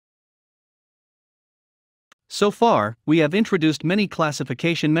So far, we have introduced many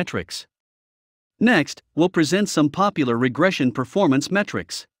classification metrics. Next, we'll present some popular regression performance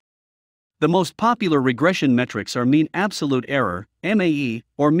metrics. The most popular regression metrics are mean absolute error, MAE,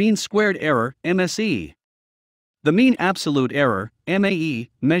 or mean squared error, MSE. The mean absolute error, MAE,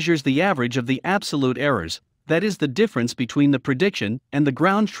 measures the average of the absolute errors, that is the difference between the prediction and the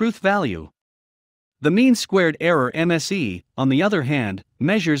ground truth value. The mean squared error, MSE, on the other hand,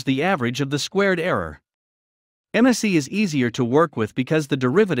 measures the average of the squared error. MSE is easier to work with because the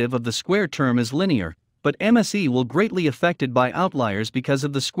derivative of the square term is linear, but MSE will greatly affected by outliers because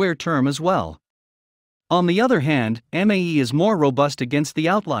of the square term as well. On the other hand, MAE is more robust against the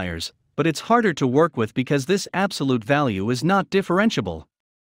outliers, but it's harder to work with because this absolute value is not differentiable.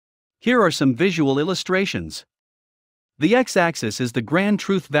 Here are some visual illustrations. The x-axis is the grand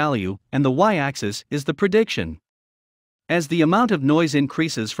truth value, and the y-axis is the prediction. As the amount of noise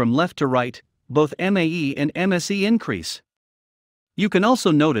increases from left to right, both MAE and MSE increase. You can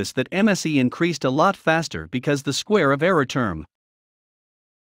also notice that MSE increased a lot faster because the square of error term.